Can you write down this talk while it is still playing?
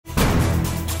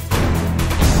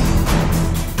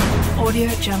Audio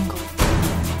Jungle.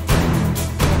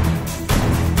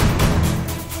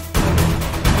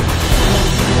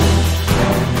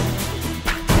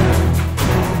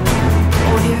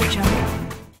 Audio Jungle.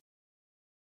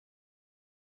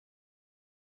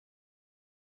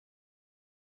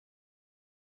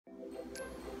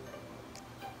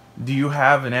 Do you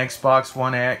have an Xbox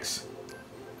One X?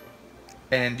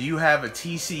 And do you have a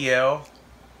TCL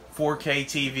 4K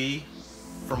TV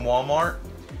from Walmart?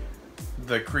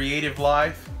 The Creative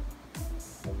Life?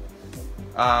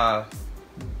 I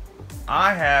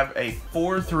have a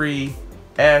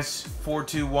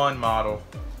 43S421 model,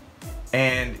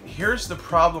 and here's the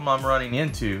problem I'm running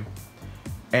into,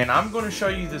 and I'm going to show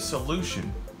you the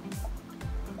solution.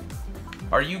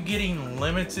 Are you getting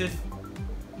limited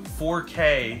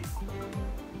 4K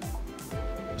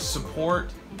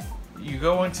support? You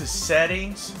go into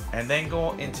settings and then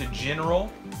go into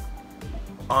general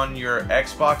on your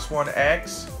Xbox One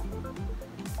X,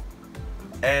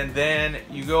 and then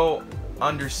you go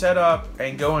under setup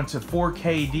and go into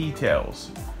 4K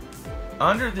details.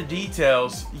 Under the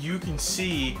details, you can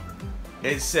see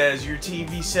it says your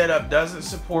TV setup doesn't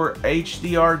support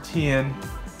HDR10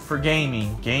 for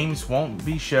gaming. Games won't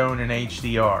be shown in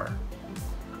HDR.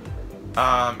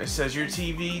 It says your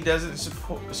TV doesn't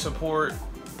support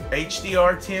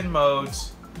HDR10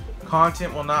 modes.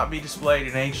 Content will not be displayed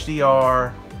in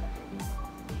HDR.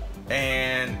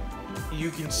 And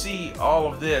you can see all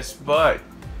of this, but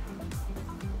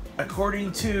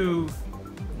according to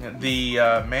the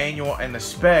manual and the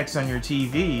specs on your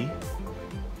TV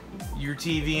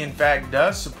in fact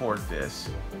does support this.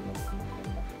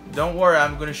 Don't worry,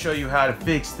 I'm going to show you how to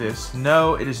fix this.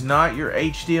 No, it is not your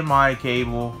HDMI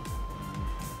cable.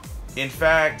 In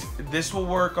fact, this will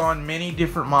work on many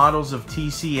different models of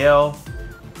TCL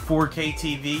 4K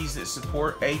TVs that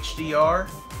support HDR,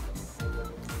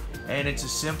 and it's a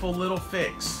simple little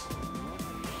fix.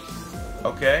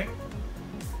 Okay?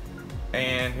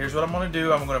 And here's what I'm going to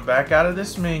do. I'm going to back out of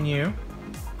this menu.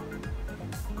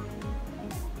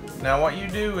 Now what you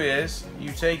do is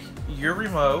you take your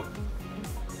remote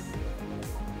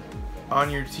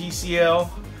on your TCL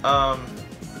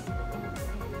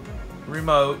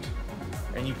remote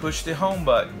and you push the home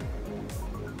button.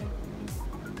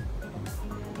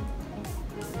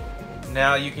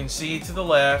 Now you can see to the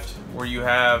left where you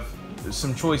have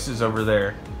some choices over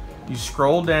there. You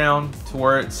scroll down to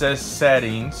where it says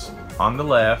settings on the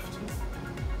left,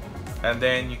 and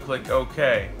then you click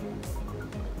OK.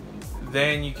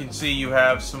 Then you can see you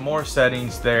have some more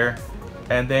settings there,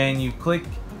 and then you click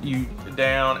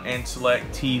down and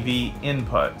select TV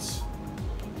inputs.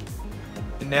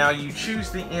 Now you choose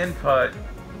the input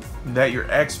that your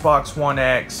Xbox One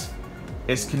X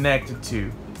is connected to.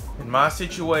 In my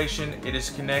situation, it is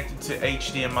connected to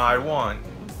HDMI 1.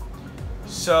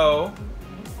 So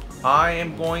I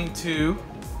am going to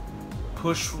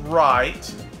push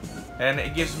right, and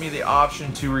it gives me the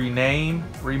option to rename,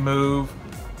 remove,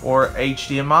 or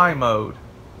HDMI mode.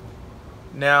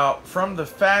 Now from the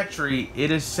factory, it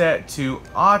is set to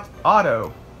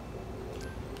auto.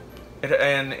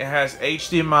 And it has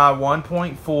HDMI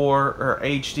 1.4 or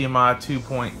HDMI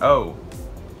 2.0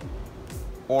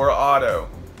 or auto.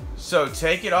 So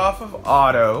take it off of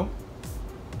auto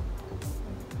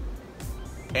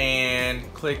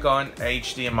and click on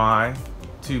HDMI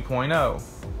 2.0.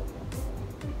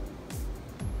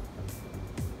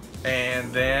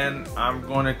 And then I'm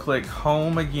going to click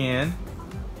home again,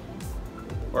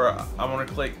 or I'm going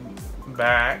to click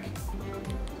back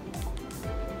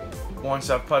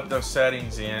once I've put those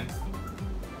settings in.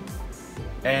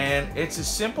 And it's as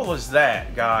simple as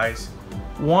that, guys.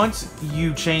 Once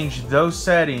you change those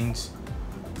settings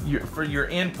for your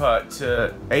input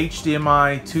to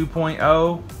HDMI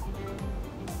 2.0,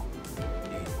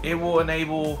 it will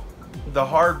enable the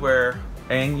hardware,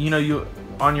 and you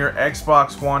on your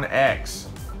Xbox One X.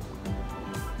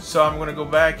 So I'm going to go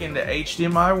back into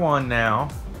HDMI 1 now.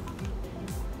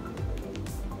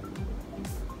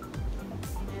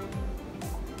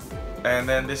 And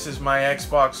then this is my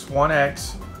Xbox One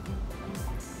X.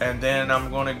 And then I'm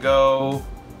going to go,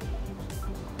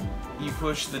 you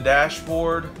push the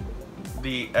dashboard,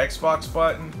 the Xbox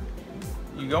button,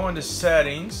 you go into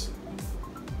settings,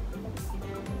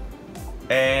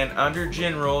 and under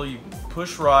general you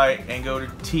push right and go to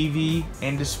TV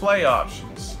and display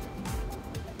options.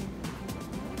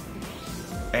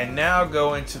 And now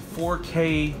go into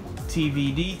 4K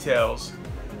TV details,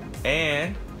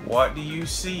 and what do you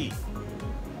see?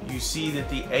 You see that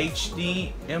the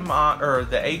HDMI or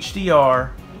the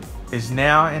HDR is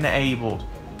now enabled.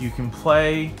 You can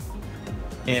play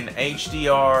in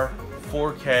HDR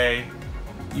 4K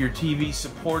your TV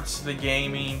supports the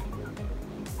gaming,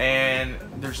 and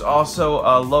there's also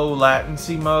a low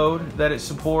latency mode that it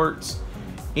supports.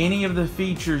 Any of the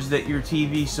features that your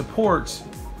TV supports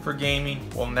for gaming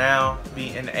will now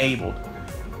be enabled.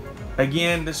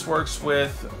 Again, this works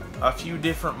with a few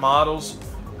different models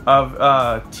of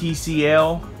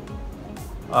TCL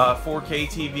 4K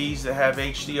TVs that have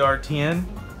HDR10.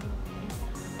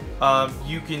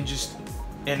 You can just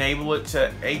enable it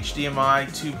to HDMI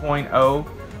 2.0,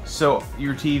 so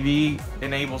your TV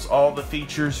enables all the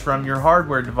features from your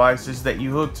hardware devices that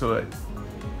you hook to it.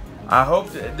 I hope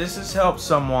that this has helped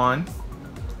someone,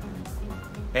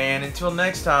 and until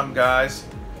next time, guys,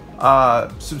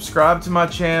 subscribe to my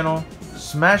channel,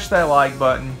 smash that like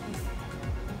button,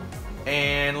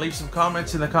 and leave some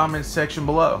comments in the comments section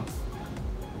below.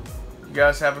 You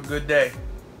guys have a good day.